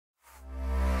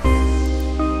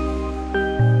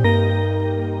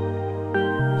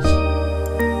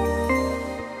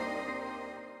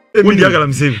the media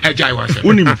galam same. Agyei was.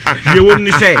 Unim. You won't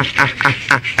say.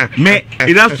 Me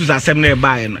it has to assembly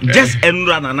by just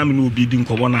enra na na me no be din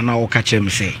ko na na o ka che me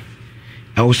say.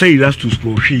 I will say it has to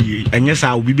scroll she and yes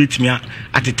I will be betimi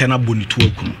at the tenor bonitu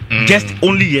akunu. Just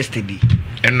only yesterday.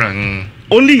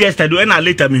 Only yesterday and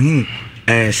later me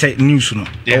say news no.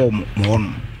 Oh mo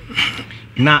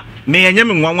na me enye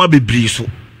me nwanwa bebre so.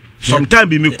 Sometimes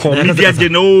be me call media dey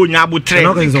no nyabo tre.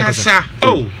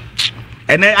 Oh.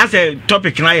 And then as a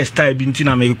topic now is style binti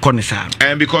na me konisa.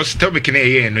 And because topic na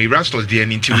here no Erastus dey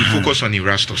until we focus on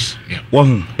Erastus. Yeah.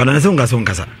 Wahun. But na so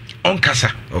ngasa. On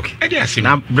kasa. Okay. I dey asim.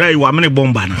 Na bra wa me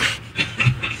bomba na.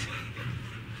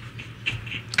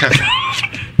 Kasa.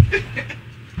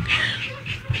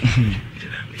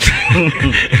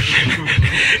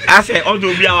 I say all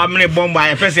do be our many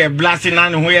bomba e first blasting na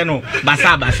ho ye no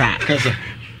basa. Kasa.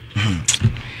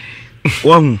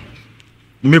 Wahun.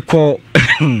 Me call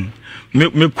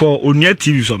Onia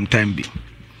TV sometime be.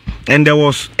 And there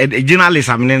was a journalist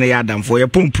I'm in Adam for a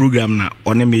pump program na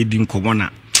on a made in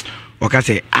Komona. Okay,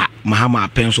 say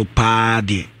Mahama pencil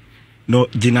party. No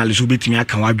journalist will be to me. I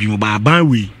can't wag you by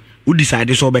banwe. Who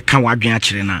decided so be can't wag you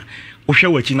actually na. O share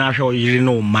what you now show you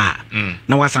know ma.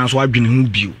 Now what sounds wag you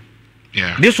view.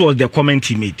 Yeah. This was the comment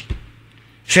he made.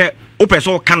 Say open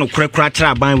so can crack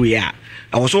banwe ya.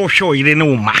 I was so sure you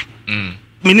know ma.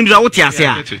 Meaning that what you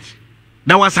say.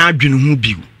 That was how you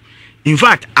view. In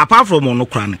fact, apart from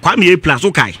monocran, Kwame A plus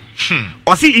okay.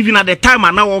 Or see even at the time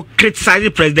I now criticize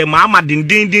President Mahama din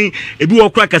ebi wo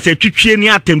kra kase twetwe ni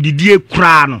atem didie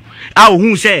kra no. A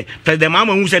who say President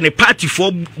Mahama who say the party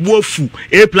for wofu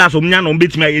A plus omnya no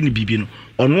betimi aye ni bibi no.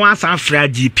 Ono asan fra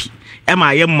GP. E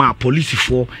ma ye ma police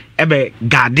for ebe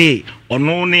gade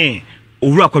ono ne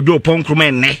owura kwadwo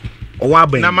ponkroma ne. Owa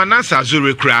ban. Na Manasa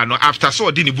Azure kra no after so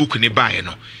di ni book ni bae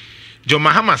no. John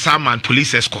Mahama Salman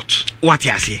police escort. What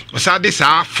you say? O sa this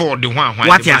are for the one.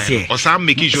 What you say? O sa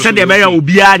making sure. Said the mayor will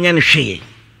be a nyan she.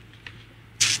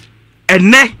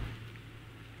 Ene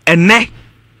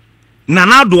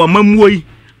nanado amamwoi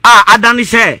adani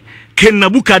say Ken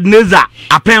Nebukadnezar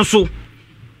apenso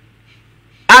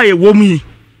aye womi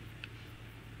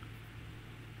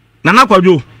nana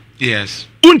kwadwo. Yes.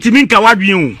 Untimi nka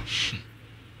wadwen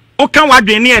o kan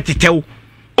wadwen ne etetew.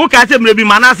 Okay, say maybe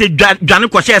Manase Johnny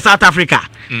Kwashe South Africa.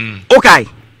 Okay.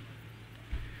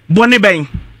 Boni ben.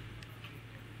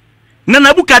 Na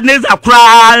Nebukadnezar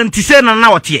kra nti se na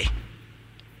wote.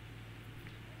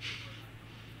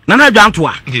 Nana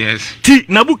Jantwa. Yes. Ti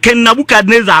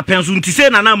Nebukadnezar penso nti se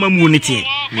na mamu ni tie.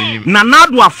 Na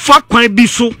nado afa kwan bi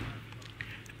so.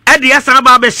 E de yasan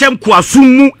ba be hyem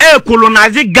kwasumu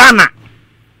colonize Ghana.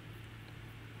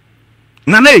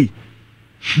 Nanei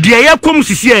de ye kom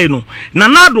sisi no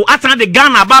nanado atan de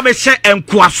Ghana ba be hye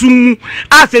enkwasum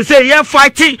as say ye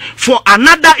fighting for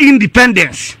another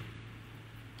independence.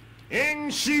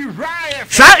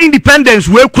 Sa independence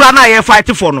we kura na ye fight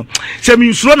for no se mi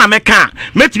nsuro na meka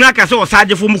metimi aka se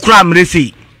osaje fo mu kura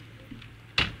mresi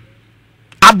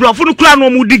abrofo no kura no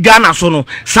mu di Ghana so no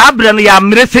sa bre no ya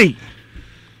mresi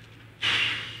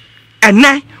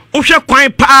ene o hwe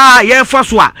kwan pa ye fa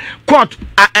so a court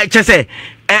chese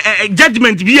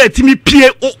judgment be atimi pie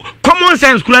common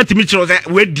sense kula timi chiro se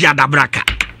we dia dabraka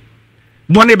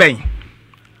bone ben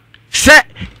se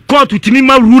court timi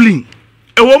ma ruling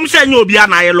e wo mse nya obi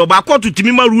ana ye lo ba court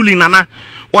timi ma ruling nana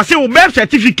o se wo birth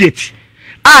certificate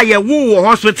a ye wo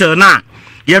hospital na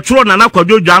ye tro nana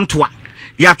kwadwo dwantoa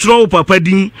ya tro papa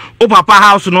din o papa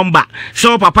house number se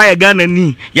o papa ye Ghana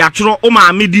ni ya tro o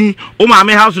maame din o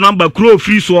maame house number kro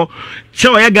free so se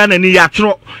o ye Ghana ni ya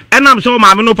tro enam se o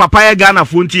maame no papa ye Ghana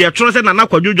fo nti ya tro se na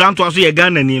kwadwo anto so ye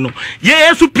Ghana ni no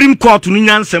ye Supreme Court no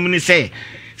nyansam ni se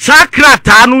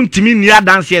sakrata no ntimi ni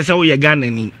adanse se o ye Ghana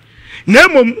ni na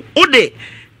mom o de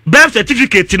birth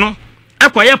certificate no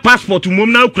akwaye passport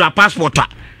mom na akura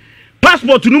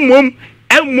passport no mom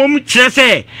mom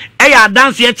chese ya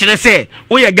dance ye chese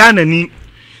o ye Ghana ni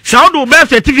sa o do birth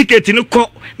certificate ni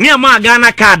ko ni ama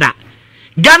Ghana card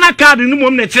ni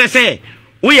mom na chese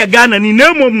o ye Ghana ni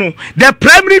na mom no the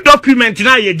primary document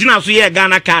na ye gina so ye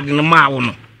Ghana card no ma wo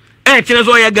no chese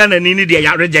o ye Ghana ni de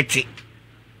ya reject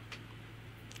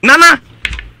nana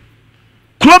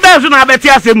klobes na beti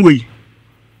asem we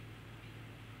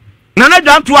nana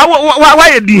jantu wa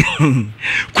ye di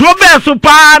klobes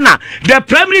pa na the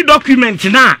primary document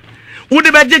na wo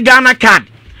de beje Ghana card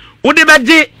wo de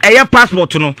beje eye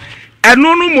passport no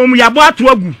eno no mom yabo ato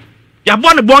agu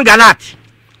yabo ne bongalat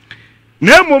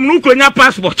na mom no konya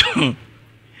passport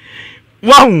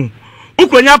wow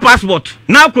ukonya passport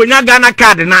na konya Ghana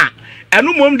card na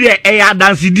eno mom de eye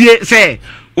adansidie se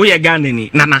wo ye Ghana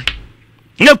ni nana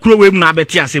na kuro we na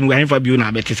beti asem we hanfa bio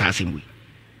na beti asem we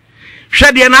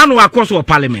hwede na no akoso of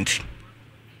parliament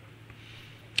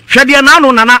hwede na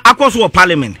no nana akoso of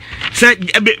parliament say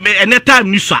any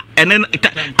time ni so ene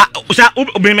say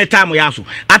obeme time ya so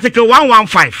article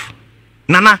 115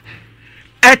 nana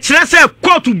e kire say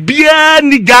court bia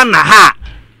ni Ghana ha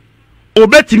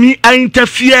obetimi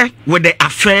interfere with the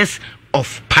affairs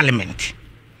of parliament.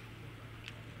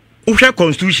 Usha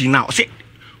constitution now say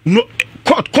no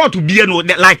court to be no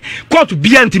like court to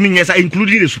be including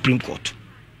the Supreme Court.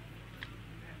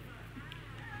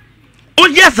 Oh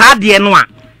yes,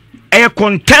 a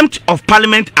contempt of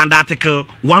parliament and article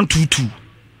 122.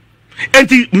 And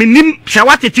the minim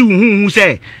shawati who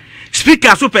say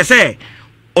speaker so per se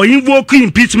or invoke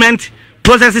impeachment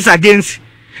processes against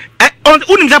on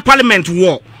parliament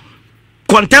war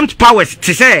contempt powers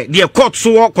to say the court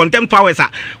so contempt powers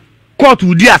are court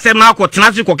would asem na court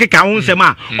na se ko keka ho nsem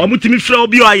a omutimi fra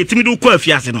obi o ayetimi do ko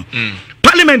afiase no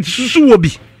parliament susu wo bi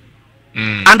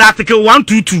and article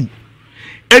 122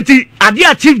 enti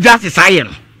adia chief justice ayen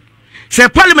say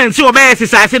parliament say obey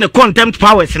exercise the contempt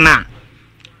powers na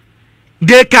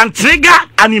they can trigger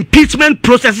an impeachment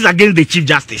processes against the chief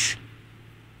justice.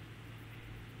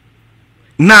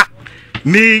 Na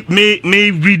me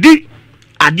ready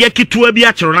adia kitua bi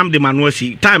a chironam de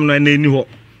manuasi time no na ni ho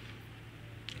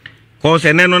cause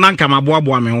ene no nanka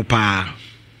maboaboa me ho pa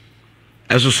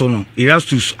eso no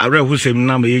Erastus are who sem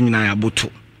na me nyina ya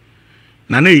boto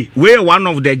na nei we one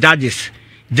of the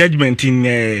judgment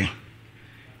in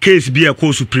case be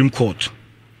a Supreme Court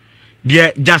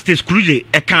the Justice Kruje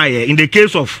Ekaye in the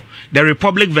case of the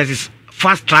Republic versus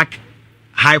Fast Track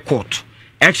High Court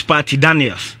ex-party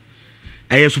Daniels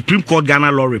a Supreme Court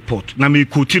Ghana law report na me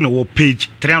quote no page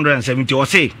 370 or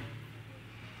say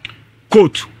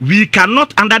quote, we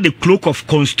cannot, under the cloak of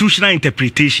constitutional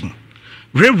interpretation,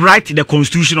 rewrite the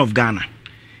Constitution of Ghana.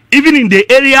 Even in the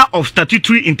area of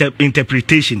statutory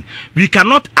interpretation, we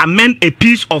cannot amend a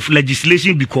piece of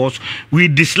legislation because we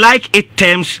dislike its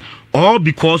terms or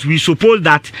because we suppose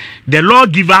that the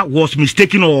lawgiver was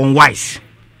mistaken or unwise.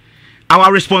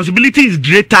 Our responsibility is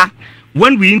greater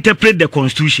when we interpret the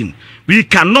Constitution. We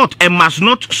cannot and must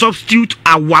not substitute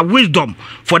our wisdom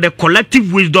for the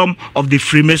collective wisdom of the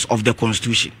framers of the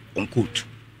Constitution. Unquote.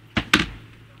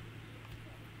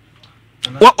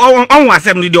 On was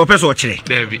the oppressor chere.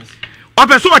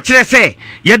 Oppressor chere say,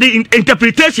 yeah, the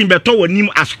interpretation beto wonim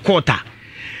as quarter.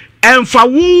 And for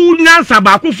woo nyansa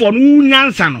baku for woo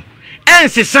nyansa no.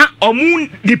 And sesa omu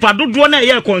nipa dodo na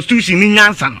ye Constitution ni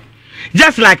nyansa no.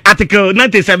 Just like Article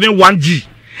 97 1G.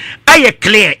 Aye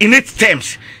clear in its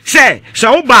terms. Say,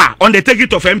 Sauba on the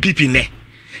ticket of MPP ne.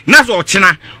 Na so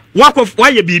china, work of why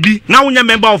ye bibi, now when you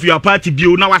member of your party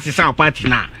bill, now what's the party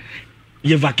now?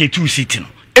 You vacate 2 seats.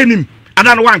 Enim, I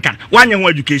don't want can, one young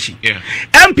education. Yeah.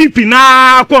 MPP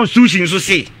na constitution so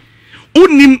say.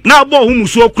 Unim na bo whom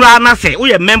so cry na say,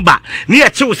 we a member, near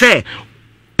chill say.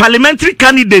 Parliamentary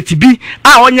candidate be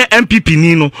on your MPP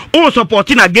nino, all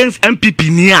supporting against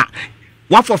MPP near.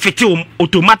 What for fiti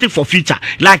automatic for feature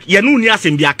like yenu ni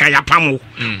asembiaka ya pamo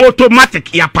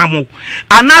automatic ya pamo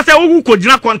anase ogu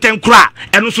kojina content kra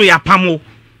eno so ya pamo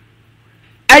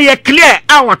eye clear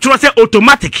our trust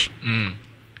automatic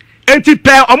enti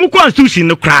pe omu constitution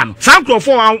no kra no some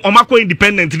for omako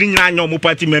independent ni nyina anya omu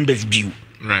party members biu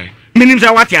right meaning say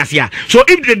what you see so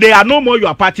if they are no more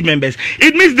your party members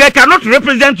it means they cannot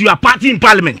represent your party in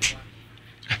parliament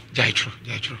jaitro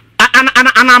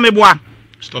ana meboa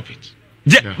stop it.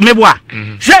 Yeah.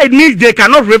 Say it means they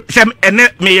cannot represent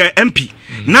mayor MP.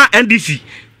 Now NDC,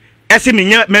 as a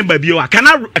member BOA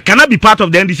cannot be part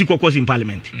of the NDC caucus in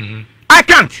parliament. I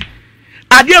can't.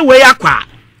 Adia way akwa.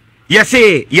 You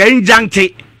say you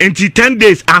injuncte until 10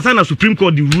 days answer the Supreme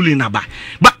Court the ruling about.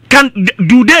 But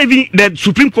do they even the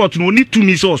Supreme Court no need to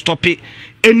miss or stop it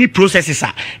any processes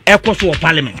a course of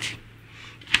parliament?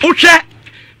 Uche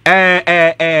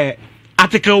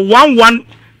Article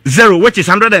 110 which is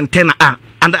 110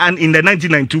 and in the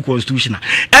 1992 constitution.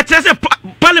 It says a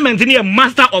parliament is a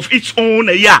master of its own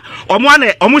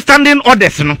almost standing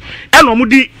orders no and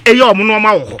omudi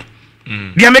normal.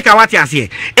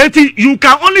 You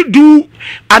can only do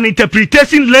an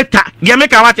interpretation later.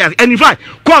 And in fact,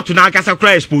 court now can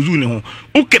cry expose you.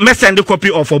 Okay, me send a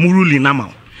copy of a ruling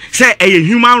now. Say a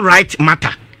human right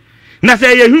matter. Now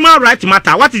say a human right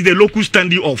matter. What is the local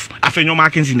standing of Afenyo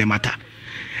Markins in the matter?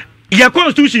 Your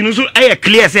constitution also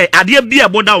clear say adie be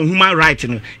about that human right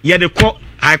no ye the court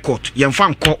high court ye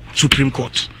fan court Supreme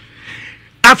Court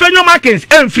Afenyo Markins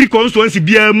free constituency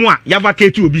bia mu a ya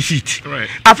vacate obi seat right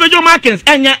Afenyo Markins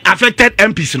enya affected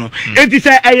MPs no it is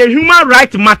a human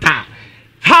right matter.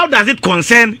 How does it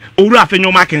concern Owura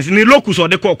Afenyo Markins in the locus or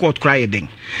the court cry then?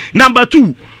 Number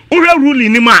 2,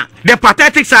 ruling ni ma the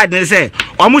pathetic side they say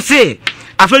omo say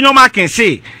afenyo can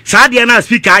say sadia na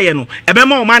speaker aye no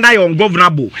ebema o man na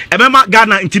ungovernable ebema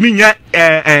Ghana intimi nya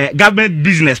government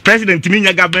business president intimi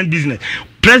nya government business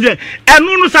president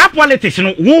enu no sa politics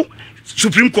no wo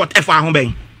Supreme Court efa ho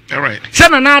ben all right say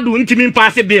na do intimi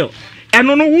pass bill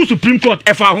enu no wo Supreme Court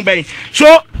efa ho ben so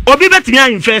obi betimi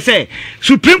anfe say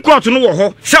Supreme Court no wo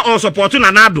ho say all support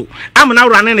na do am na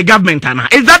run the government ana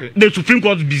is that the Supreme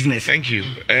Court business? Thank you